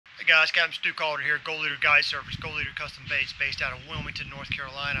guys, Captain Stu Crawdad here, Gold Leader Guide Service, Gold Leader Custom Baits, based out of Wilmington, North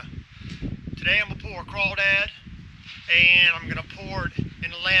Carolina. Today I'm going to pour a Crawdad, and I'm going to pour it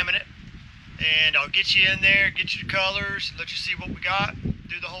in a laminate, and I'll get you in there, get you the colors, let you see what we got,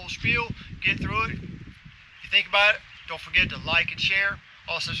 do the whole spiel, get through it. If you think about it, don't forget to like and share.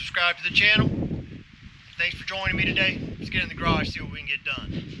 Also subscribe to the channel. Thanks for joining me today. Let's get in the garage, see what we can get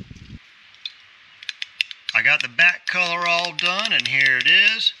done. I got the back color all done, and here it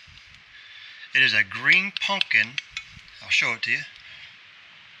is. It is a green pumpkin. I'll show it to you.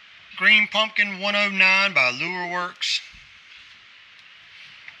 Green Pumpkin 109 by Lure Works.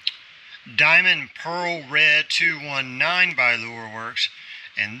 Diamond Pearl Red 219 by Lure Works.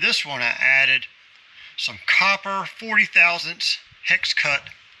 And this one I added some copper 40 thousandths hex cut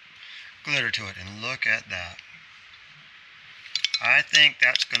glitter to it. And look at that. I think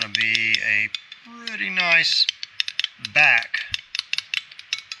that's going to be a pretty nice back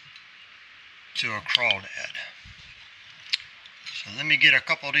to a Crawdad. So let me get a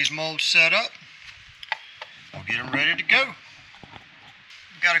couple of these molds set up. We'll get them ready to go.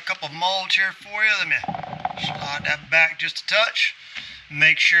 Got a couple of molds here for you. Let me slide that back just a touch.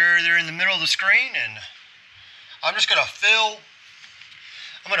 Make sure they're in the middle of the screen, and I'm just going to fill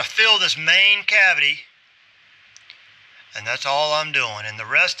this main cavity, and that's all I'm doing, and the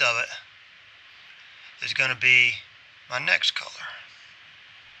rest of it is going to be my next color.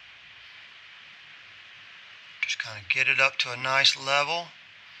 Just kind of get it up to a nice level.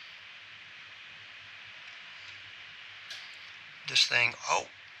 This thing, oh,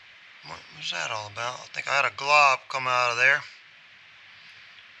 what was that all about? I think I had a glob come out of there.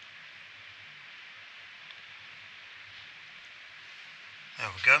 There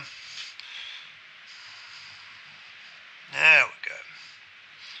we go. There we go.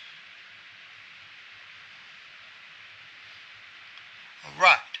 All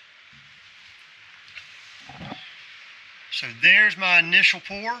right. So there's my initial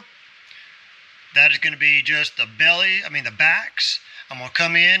pour. That is going to be just the belly, the backs. I'm going to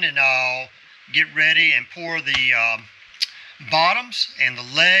come in and I'll get ready and pour the bottoms, and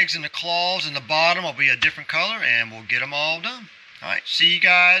the legs and the claws and the bottom will be a different color, and we'll get them all done. All right, see you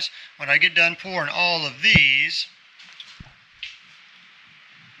guys when I get done pouring all of these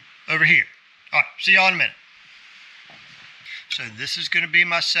over here. All right, see y'all in a minute. So this is going to be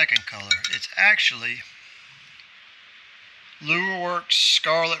my second color. It's actually Lure Works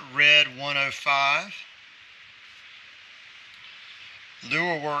Scarlet Red 105.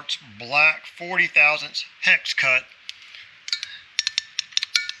 Lure Works Black 40 thousandths hex cut.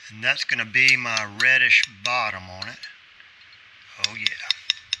 And that's going to be my reddish bottom on it. Oh yeah.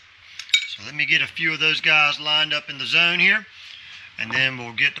 So let me get a few of those guys lined up in the zone here, and then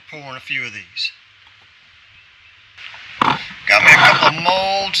we'll get to pouring a few of these. Got me a couple of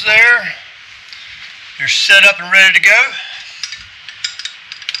molds there. They're set up and ready to go.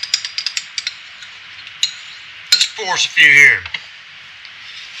 Let's pour us a few here.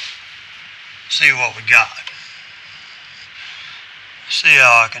 See what we got. See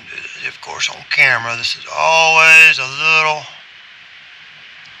how I can do this. Of course, on camera, this is always a little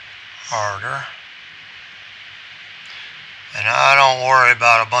harder. And I don't worry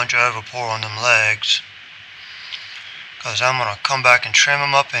about a bunch of overpour on them legs, because I'm going to come back and trim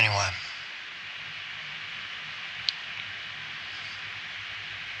them up anyway.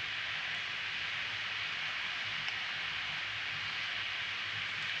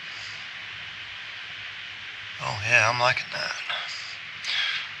 Oh yeah, I'm liking that.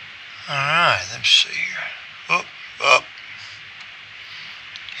 Alright, let's see here. Up, up.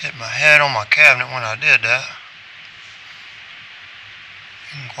 Hit my head on my cabinet when I did that.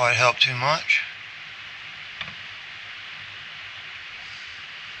 Didn't quite help too much.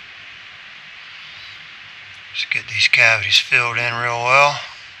 Let's get these cavities filled in real well.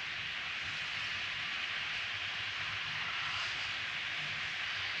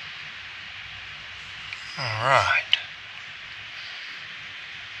 Alright.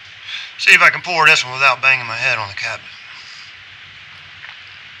 See if I can pour this one without banging my head on the cabinet.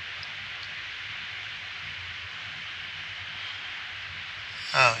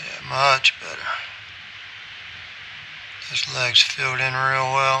 Oh yeah, much better. This leg's filled in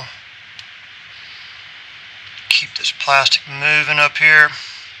real well. Keep this plastic moving up here.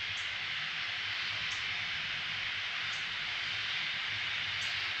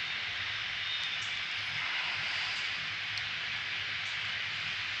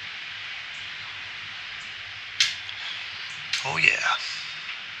 Oh yeah.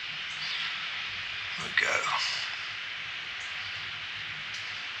 Here we go.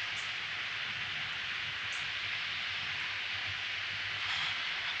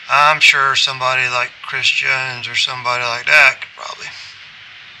 I'm sure somebody like Chris Jones or somebody like that could probably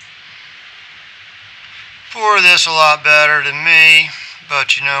pour this a lot better than me,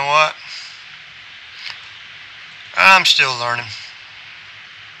 but you know what? I'm still learning.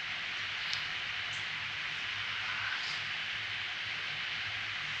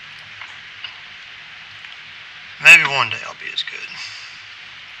 Maybe one day I'll be as good.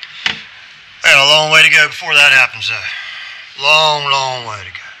 I got a long way to go before that happens though. Long, long way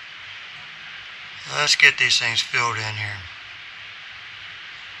to go. Let's get these things filled in here.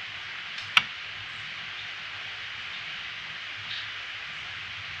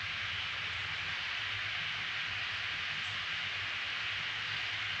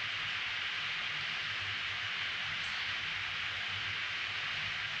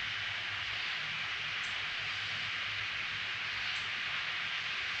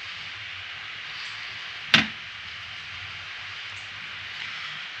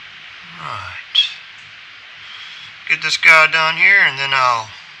 Right. Get this guy done here and then I'll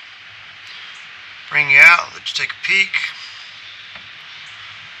bring you out. Let's take a peek.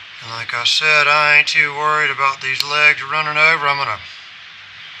 And like I said, I ain't too worried about these legs running over. I'm gonna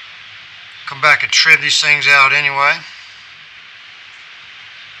come back and trim these things out anyway.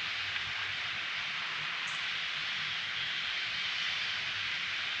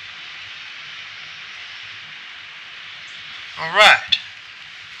 All right.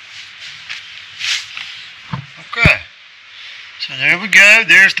 Okay. So there we go.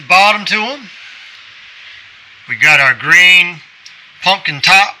 There's the bottom to them. We got our green pumpkin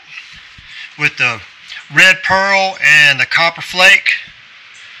top with the red pearl and the copper flake.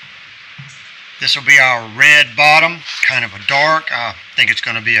 This will be our red bottom, kind of a dark. I think it's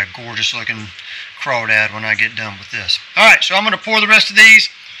going to be a gorgeous looking crawdad when I get done with this. Alright, so I'm going to pour the rest of these.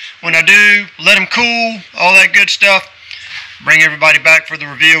 When I do, let them cool, all that good stuff. Bring everybody back for the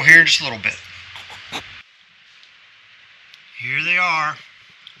reveal here in just a little bit. Here they are.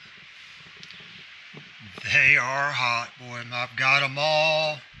 They are hot, boy. I've got them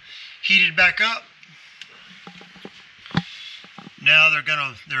all heated back up. Now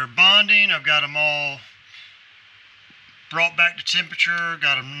they're bonding. I've got them all brought back to temperature.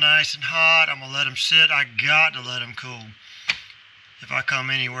 Got them nice and hot. I'm gonna let them sit. I got to let them cool. If I come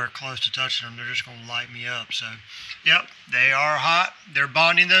anywhere close to touching them, they're just gonna light me up. So, yep, they are hot. They're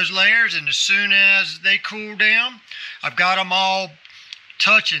bonding those layers, and as soon as they cool down, I've got them all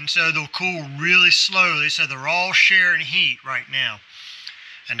touching, so they'll cool really slowly. So they're all sharing heat right now,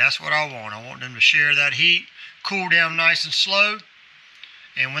 and that's what I want. I want them to share that heat, cool down nice and slow.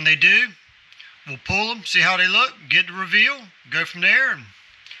 And when they do, we'll pull them, see how they look, get the reveal, go from there, and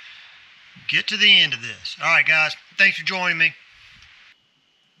get to the end of this. All right, guys, thanks for joining me.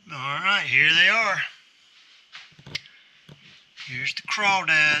 All right, here they are. Here's the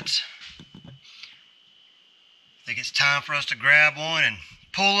crawdads. I think it's time for us to grab one and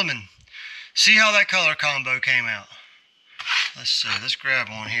pull them and see how that color combo came out. Let's see, let's grab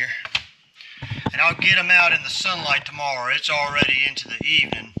one here. And I'll get them out in the sunlight tomorrow. It's already into the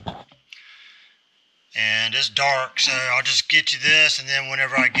evening. And it's dark, so I'll just get you this, and then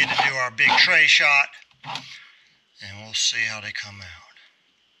whenever I get to do our big tray shot, and we'll see how they come out.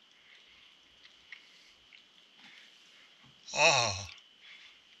 Oh,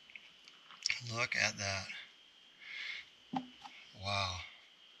 look at that. Wow.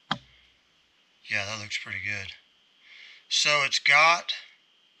 Yeah, that looks pretty good. So it's got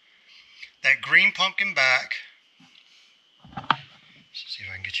that green pumpkin back. Let's see if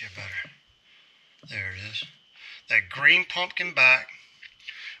I can get you a better. There it is. That green pumpkin back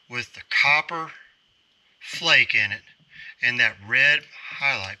with the copper flake in it and that red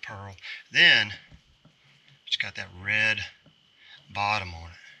highlight pearl. Then it's got that red bottom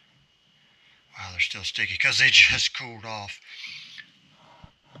on it. Wow, they're still sticky because they just cooled off.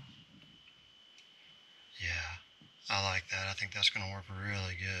 Yeah, I like that. I think that's going to work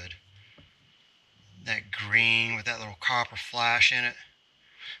really good. That green with that little copper flash in it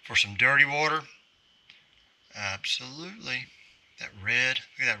for some dirty water. Absolutely. That red,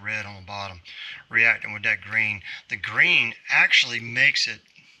 look at that red on the bottom reacting with that green. The green actually makes it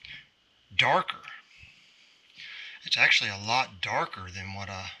darker. It's actually a lot darker than what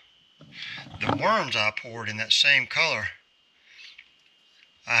the worms I poured in that same color.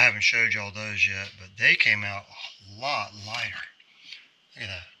 I haven't showed y'all those yet, but they came out a lot lighter. Look at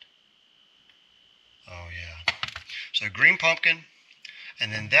that. Oh yeah. So green pumpkin,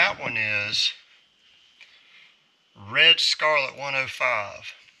 and then that one is Red Scarlet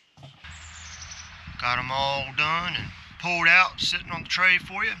 105. Got them all done and pulled out, sitting on the tray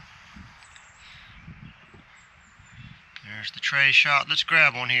for you. There's the tray shot. Let's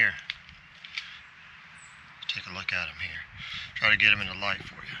grab one here. Take a look at them here. Try to get them in the light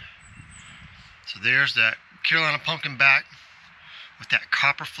for you. So there's that Carolina pumpkin back with that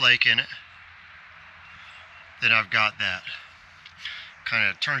copper flake in it. Then I've got that kind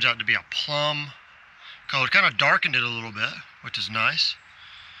of turns out to be a plum color. Kind of darkened it a little bit, which is nice.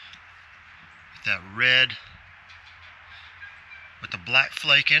 With that red with the black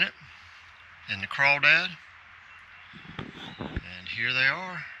flake in it and the Crawdad. And here they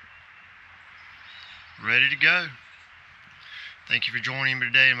are, ready to go. Thank you for joining me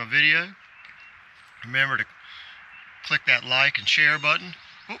today in my video. Remember to click that like and share button.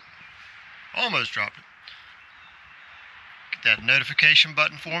 Oop, almost dropped it. Get that notification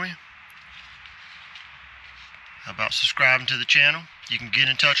button for me. How about subscribing to the channel? You can get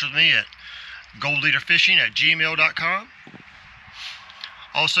in touch with me at goldleaderfishing@gmail.com.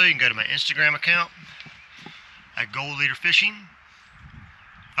 Also, you can go to my Instagram account at goldleaderfishing.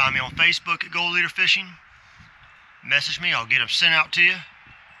 Find me on Facebook at goldleaderfishing. Message me, I'll get them sent out to you.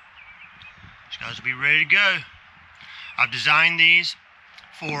 These guys will be ready to go. I've designed these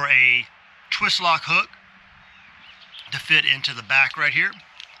for a twist lock hook to fit into the back right here.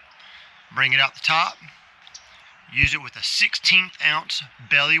 Bring it out the top. Use it with a 1/16 ounce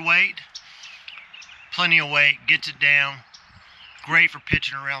belly weight. Plenty of weight, gets it down. Great for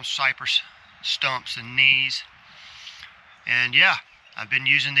pitching around cypress stumps and knees. And yeah, I've been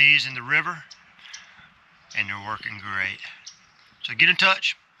using these in the river and they're working great. So get in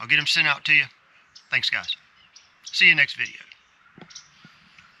touch. I'll get them sent out to you. Thanks, guys. See you next video.